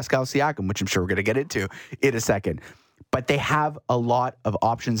be Pascal Siakam, which I'm sure we're going to get into in a second. But they have a lot of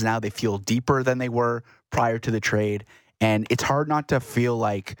options now. They feel deeper than they were prior to the trade. And it's hard not to feel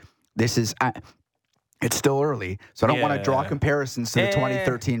like this is... it's still early, so I don't want to draw comparisons to the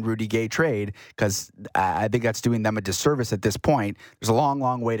 2013 Rudy Gay trade because I think that's doing them a disservice at this point. There's a long,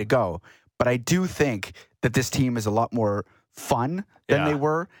 long way to go. But I do think that this team is a lot more fun than they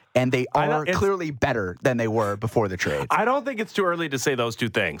were, and they are clearly better than they were before the trade. I don't think it's too early to say those two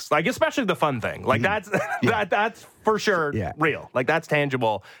things. Like, especially the fun thing. Like, that's that's for sure real. Like, that's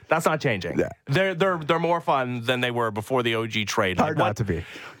tangible. That's not changing. Yeah. They're more fun than they were before the OG trade. Hard not to be.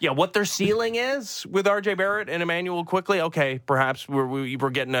 Yeah, what their ceiling is with RJ Barrett and Emmanuel Quickly, okay, perhaps we're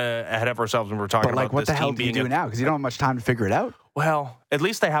getting ahead of ourselves when we're talking about what this the hell team do you being do now? Because you don't have much time to figure it out. Well, at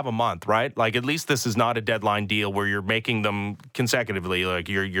least they have a month, right? Like, at least this is not a deadline deal where you're making them consecutively. Like,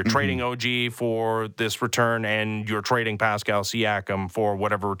 you're trading OG for this return and you're trading Pascal Siakam for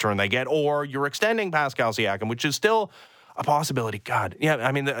whatever return they get, or you're extending Pascal Siakam, which is still a possibility. God, yeah,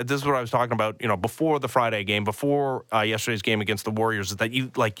 I mean, this is what I was talking about, before the Friday game, before yesterday's game against the Warriors, is that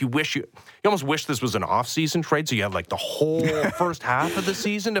you almost wish this was an off-season trade, so you have, like, the whole first half of the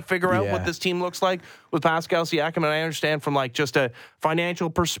season to figure out what this team looks like with Pascal Siakam. And I understand from, like, just a financial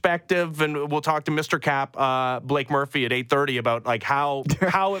perspective, and we'll talk to Mr. Cap, Blake Murphy, at 8:30 about, like, how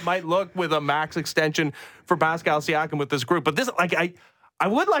it might look with a max extension for Pascal Siakam with this group. But this, like, I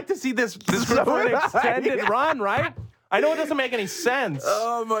would like to see this group for an extended run, right? I know it doesn't make any sense.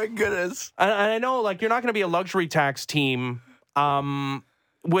 Oh, my goodness. And I know, like, you're not going to be a luxury tax team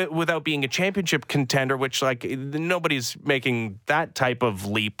without being a championship contender, which, like, nobody's making that type of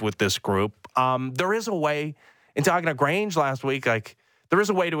leap with this group. There is a way, in talking to Grange last week, like, there is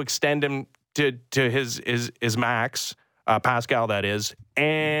a way to extend him to his max, Pascal, that is,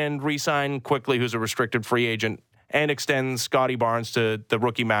 and re-sign Quickly, who's a restricted free agent, and extend Scotty Barnes to the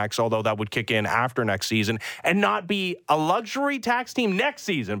rookie max, although that would kick in after next season, and not be a luxury tax team next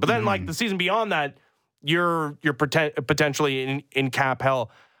season. But then, like, the season beyond that, you're potentially in cap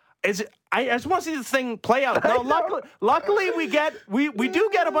hell. I just want to see this thing play out. Now, luckily we do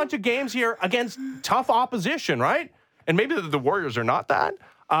get a bunch of games here against tough opposition, right? And maybe the Warriors are not that.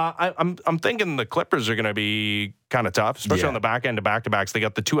 I'm thinking the Clippers are going to be kind of tough, especially on the back end of back-to-backs. They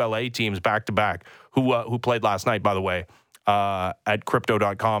got the 2 LA teams back-to-back who played last night, by the way, at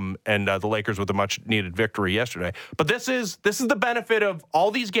Crypto.com, and the Lakers with a much-needed victory yesterday. But this is the benefit of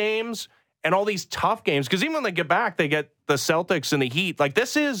all these games and all these tough games, because even when they get back, they get the Celtics and the Heat. Like,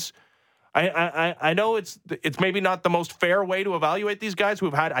 this is... I know it's maybe not the most fair way to evaluate these guys who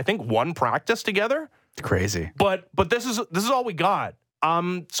have had, I think, one practice together. It's crazy. But this is all we got.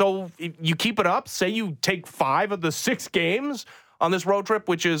 So if you keep it up, say you take 5 of the 6 games on this road trip,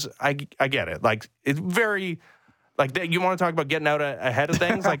 which is, I get it. Like, it's very, like, you want to talk about getting out ahead of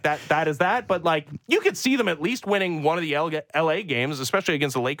things, like that is that. But, like, you could see them at least winning one of the LA games, especially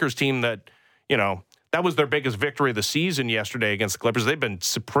against the Lakers team that, that was their biggest victory of the season yesterday against the Clippers. They've been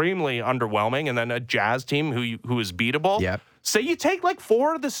supremely underwhelming, and then a Jazz team who is beatable. Yep. Say you take like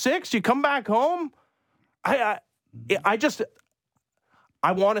 4 of the 6, you come back home. I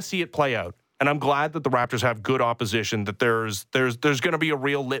want to see it play out. And I'm glad that the Raptors have good opposition, that there's going to be a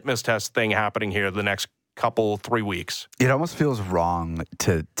real litmus test thing happening here the next 3 weeks. It almost feels wrong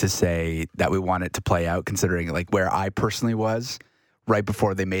to say that we want it to play out, considering like where I personally was right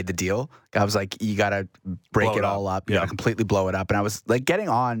before they made the deal. I was like, you got to break it all up. You got to completely blow it up. And I was like getting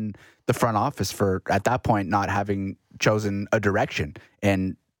on the front office for, at that point, not having chosen a direction.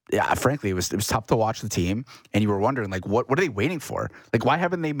 And yeah, frankly, it was tough to watch the team, and you were wondering, like, what are they waiting for? Like, why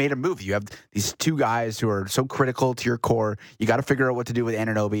haven't they made a move? You have these 2 guys who are so critical to your core. You got to figure out what to do with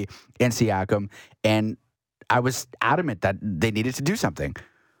Anunoby and Siakam, and I was adamant that they needed to do something.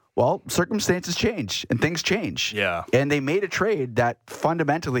 Well, circumstances change, and things change. Yeah. And they made a trade that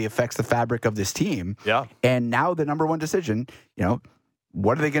fundamentally affects the fabric of this team. Yeah. And now the number one decision,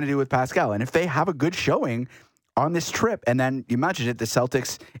 what are they going to do with Pascal? And if they have a good showing on this trip, and then you imagine it, the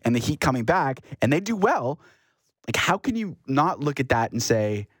Celtics and the Heat coming back, and they do well, like how can you not look at that and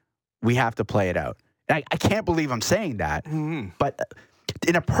say, we have to play it out? And I can't believe I'm saying that, but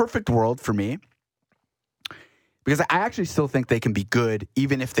in a perfect world for me, because I actually still think they can be good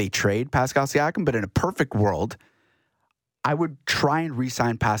even if they trade Pascal Siakam, but in a perfect world, I would try and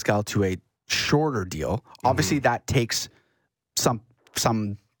re-sign Pascal to a shorter deal. Obviously, that takes some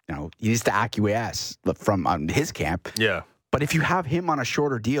he needs to acquiesce from his camp. Yeah. But if you have him on a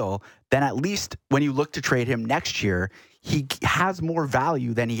shorter deal, then at least when you look to trade him next year, he has more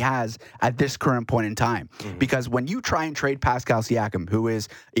value than he has at this current point in time. Because when you try and trade Pascal Siakam, who is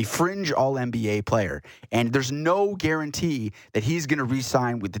a fringe All-NBA player, and there's no guarantee that he's going to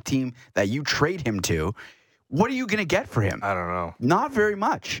re-sign with the team that you trade him to, what are you going to get for him? I don't know. Not very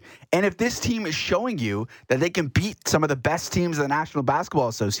much. And if this team is showing you that they can beat some of the best teams in the National Basketball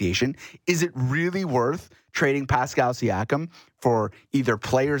Association, is it really worth trading Pascal Siakam for either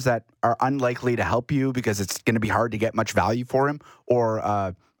players that are unlikely to help you because it's going to be hard to get much value for him, or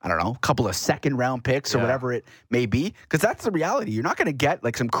I don't know, a couple of second-round picks or whatever it may be? Because that's the reality. You're not going to get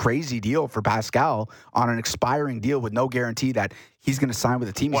like some crazy deal for Pascal on an expiring deal with no guarantee that he's going to sign with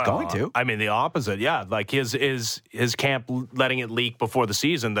the team he's going to. I mean, the opposite. Yeah, like his camp letting it leak before the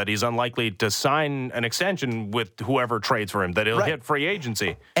season that he's unlikely to sign an extension with whoever trades for him, that he'll hit free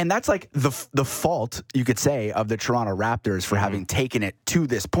agency. And that's like the fault, you could say, of the Toronto Raptors for having taken it to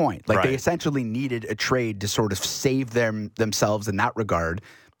this point. Like they essentially needed a trade to sort of save themselves in that regard,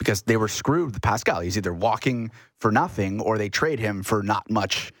 because they were screwed with Pascal. He's either walking for nothing or they trade him for not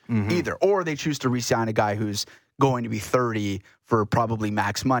much either. Or they choose to re-sign a guy who's going to be 30 for probably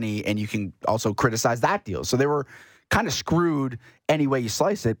max money, and you can also criticize that deal. So they were kind of screwed any way you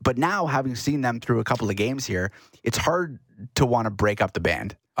slice it. But now, having seen them through a couple of games here, it's hard to want to break up the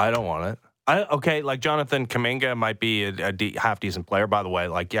band. I don't want it. Okay, like Jonathan Kuminga might be a half-decent player, by the way.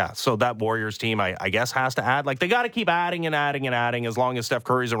 Like, yeah, so that Warriors team, I guess, has to add. Like, they got to keep adding and adding and adding as long as Steph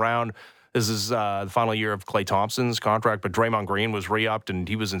Curry's around. This is the final year of Klay Thompson's contract, but Draymond Green was re-upped, and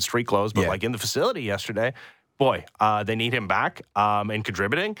he was in street clothes. But, like, in the facility yesterday, boy, they need him back and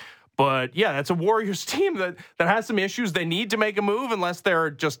contributing. But, yeah, that's a Warriors team that has some issues. They need to make a move unless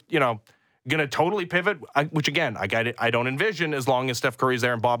they're just, going to totally pivot, which, again, I don't envision as long as Steph Curry's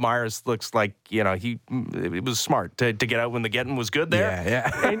there and Bob Myers looks like, it was smart to get out when the getting was good there.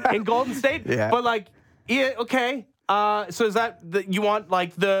 Yeah. in Golden State. Yeah. But, like, yeah, okay. So is that you want,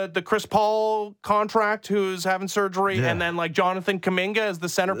 like, the Chris Paul contract who's having surgery and then, like, Jonathan Kuminga as the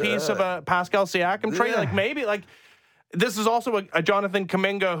centerpiece of a Pascal Siakam trade? Like, maybe, like, this is also a Jonathan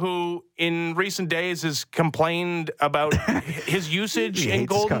Kuminga who, in recent days, has complained about his usage in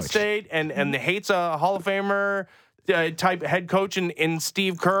Golden State and hates a Hall of Famer type head coach in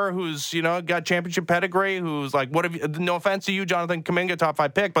Steve Kerr, who's got championship pedigree. Who's like, what have you? No offense to you, Jonathan Kuminga, top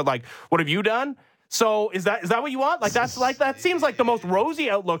 5 pick, but like, what have you done? So is that what you want? Like that seems like the most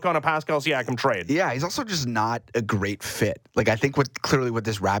rosy outlook on a Pascal Siakam trade. Yeah, he's also just not a great fit. Like I think what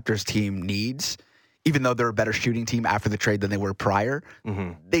this Raptors team needs, even though they're a better shooting team after the trade than they were prior,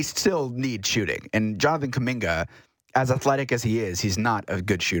 they still need shooting. And Jonathan Kuminga, as athletic as he is, he's not a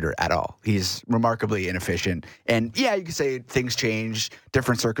good shooter at all. He's remarkably inefficient. And yeah, you can say things change,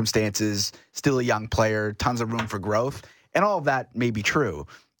 different circumstances, still a young player, tons of room for growth. And all of that may be true.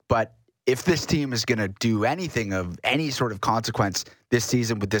 But if this team is going to do anything of any sort of consequence this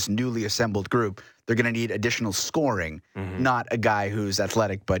season with this newly assembled group, they're going to need additional scoring, not a guy who's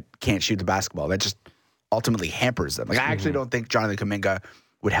athletic but can't shoot the basketball. That just ultimately hampers them. Like I actually don't think Jonathan Kuminga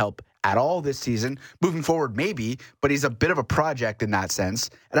would help at all this season. Moving forward, maybe, but he's a bit of a project in that sense.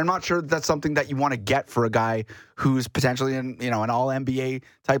 And I'm not sure that's something that you want to get for a guy who's potentially an all-NBA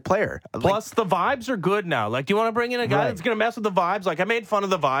type player. Plus, the vibes are good now. Like, do you want to bring in a guy that's going to mess with the vibes? Like, I made fun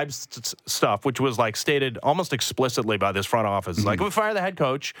of the vibes stuff, which was, like, stated almost explicitly by this front office. Like, we fire the head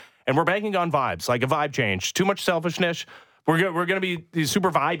coach, and we're banking on vibes, like a vibe change. Too much selfishness. We're going to be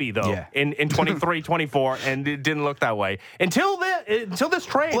super vibey, though, in 23, 24, and it didn't look that way. Until this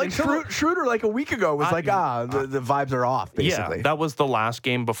trade. Like Schroeder, like a week ago, was the vibes are off, basically. Yeah, that was the last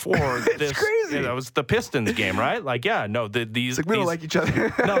game before this. It's crazy. Yeah, that was the Pistons game, right? Like, these... we don't like each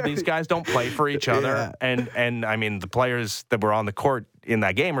other. No, these guys don't play for each other. Yeah. And I mean, the players that were on the court in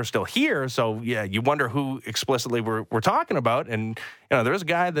that game are still here. So, yeah, you wonder who explicitly we're talking about. And, there's a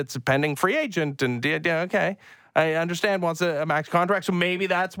guy that's a pending free agent, and, okay. I understand wants a max contract, so maybe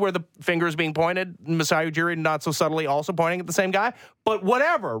that's where the finger is being pointed. Masai Ujiri not so subtly also pointing at the same guy. But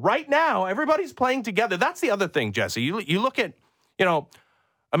whatever. Right now, everybody's playing together. That's the other thing, Jesse. You look at,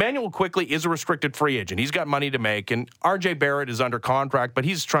 Emmanuel Quickley is a restricted free agent. He's got money to make, and R.J. Barrett is under contract, but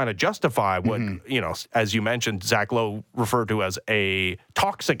he's trying to justify what, as you mentioned, Zach Lowe referred to as a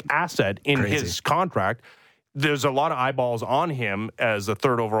toxic asset in his contract. There's a lot of eyeballs on him as a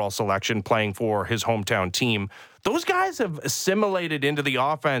third overall selection playing for his hometown team. Those guys have assimilated into the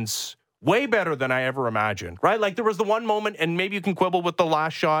offense way better than I ever imagined, right? Like there was the one moment, and maybe you can quibble with the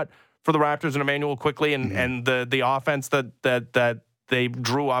last shot for the Raptors and Emmanuel Quickley and the offense that they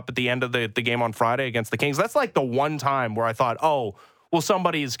drew up at the end of the game on Friday against the Kings. That's like the one time where I thought,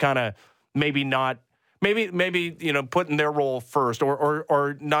 somebody's kind of maybe putting their role first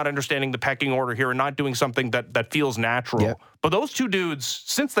or not understanding the pecking order here and not doing something that feels natural. Yep. But those two dudes,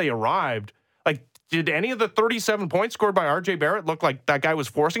 since they arrived, like, did any of the 37 points scored by R.J. Barrett look like that guy was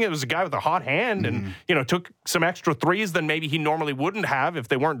forcing it? It was a guy with a hot hand and, took some extra threes than maybe he normally wouldn't have if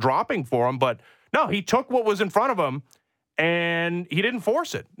they weren't dropping for him. But no, he took what was in front of him and he didn't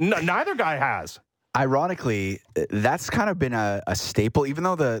force it. Neither guy has. Ironically, that's kind of been a staple, even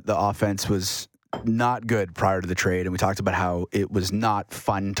though the offense was not good prior to the trade, and we talked about how it was not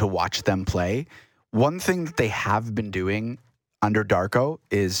fun to watch them play. One thing that they have been doing under Darko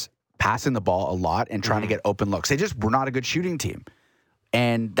is passing the ball a lot and trying to get open looks. They just were not a good shooting team,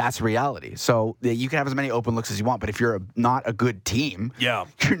 and that's reality. So you can have as many open looks as you want, but if you're not a good team,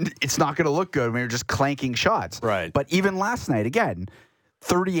 it's not going to look good when you're just clanking shots. Right. But even last night, again,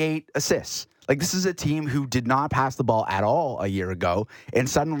 38 assists. Like, this is a team who did not pass the ball at all a year ago, and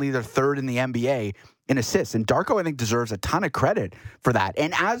suddenly they're third in the NBA in assists. And Darko, I think, deserves a ton of credit for that.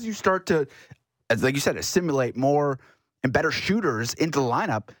 And as you start to, like you said, assimilate more and better shooters into the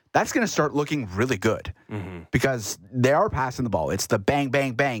lineup, that's going to start looking really good because they are passing the ball. It's the bang,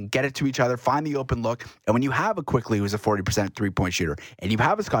 bang, bang, get it to each other, find the open look. And when you have a Quickley who's a 40% three-point shooter, and you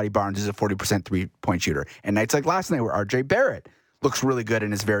have a Scotty Barnes who's a 40% three-point shooter, and nights like last night where R.J. Barrett looks really good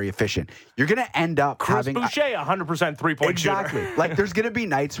and is very efficient, you're going to end up having Boucher, 100% three-point shooter. Exactly. Like, there's going to be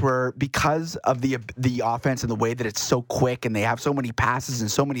nights where, because of the offense and the way that it's so quick and they have so many passes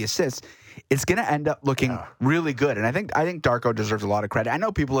and so many assists, it's going to end up looking really good. And I think Darko deserves a lot of credit. I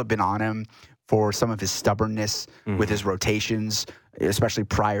know people have been on him for some of his stubbornness with his rotations, especially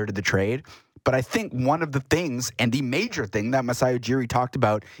prior to the trade. But I think one of the things, and the major thing that Masai Ujiri talked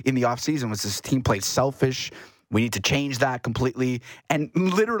about in the offseason, was this team plays selfish. We need to change that completely. And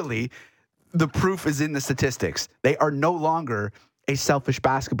literally, the proof is in the statistics. They are no longer a selfish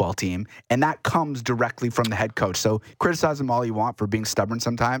basketball team, and that comes directly from the head coach. So criticize them all you want for being stubborn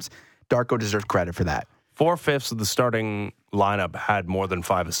sometimes. Darko deserves credit for that. 4/5 of the starting lineup had more than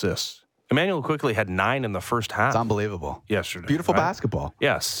 5 assists. Emmanuel Quickley had 9 in the first half. It's unbelievable. Yesterday. Beautiful basketball.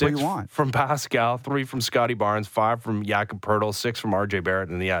 Yeah, That's 6 what you want. from Pascal, 3 from Scotty Barnes, 5 from Jakob Poeltl, 6 from R.J. Barrett,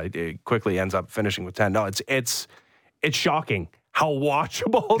 and it quickly ends up finishing with 10. No, it's shocking how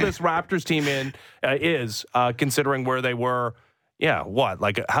watchable this Raptors team is, considering where they were. Yeah, what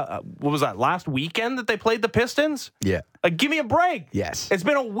was that, last weekend that they played the Pistons? Yeah. Like, give me a break. Yes. It's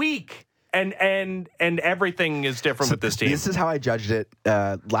been a week. And everything is different with this team. This is how I judged it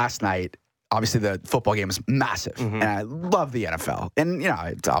last night. Obviously, the football game is massive, and I love the NFL. And,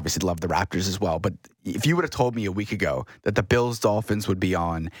 I obviously love the Raptors as well. But if you would have told me a week ago that the Bills-Dolphins would be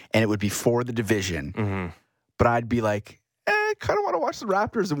on, and it would be for the division, but I'd be like, I kind of want to watch the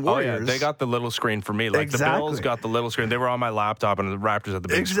Raptors and Warriors. Oh, yeah, they got the little screen for me. Like, the Bills got the little screen. They were on my laptop, and the Raptors had the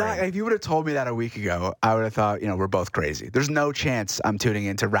big screen. Exactly. If you would have told me that a week ago, I would have thought, we're both crazy. There's no chance I'm tuning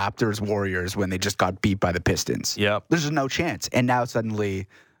into Raptors Warriors when they just got beat by the Pistons. Yep. There's no chance. And now suddenly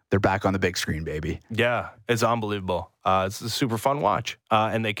They're back on the big screen, baby. Yeah, it's unbelievable. It's a super fun watch.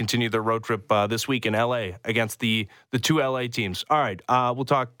 And they continue their road trip this week in L.A. against the two L.A. teams. All right, we'll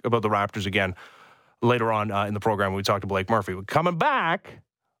talk about the Raptors again later on in the program when we talk to Blake Murphy. But coming back,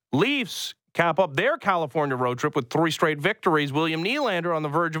 Leafs cap up their California road trip with 3 straight victories. William Nylander on the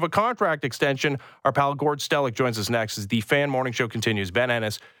verge of a contract extension. Our pal Gord Stellick joins us next as the Fan Morning Show continues. Ben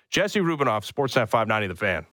Ennis, Jesse Rubinoff, Sportsnet 590 The Fan.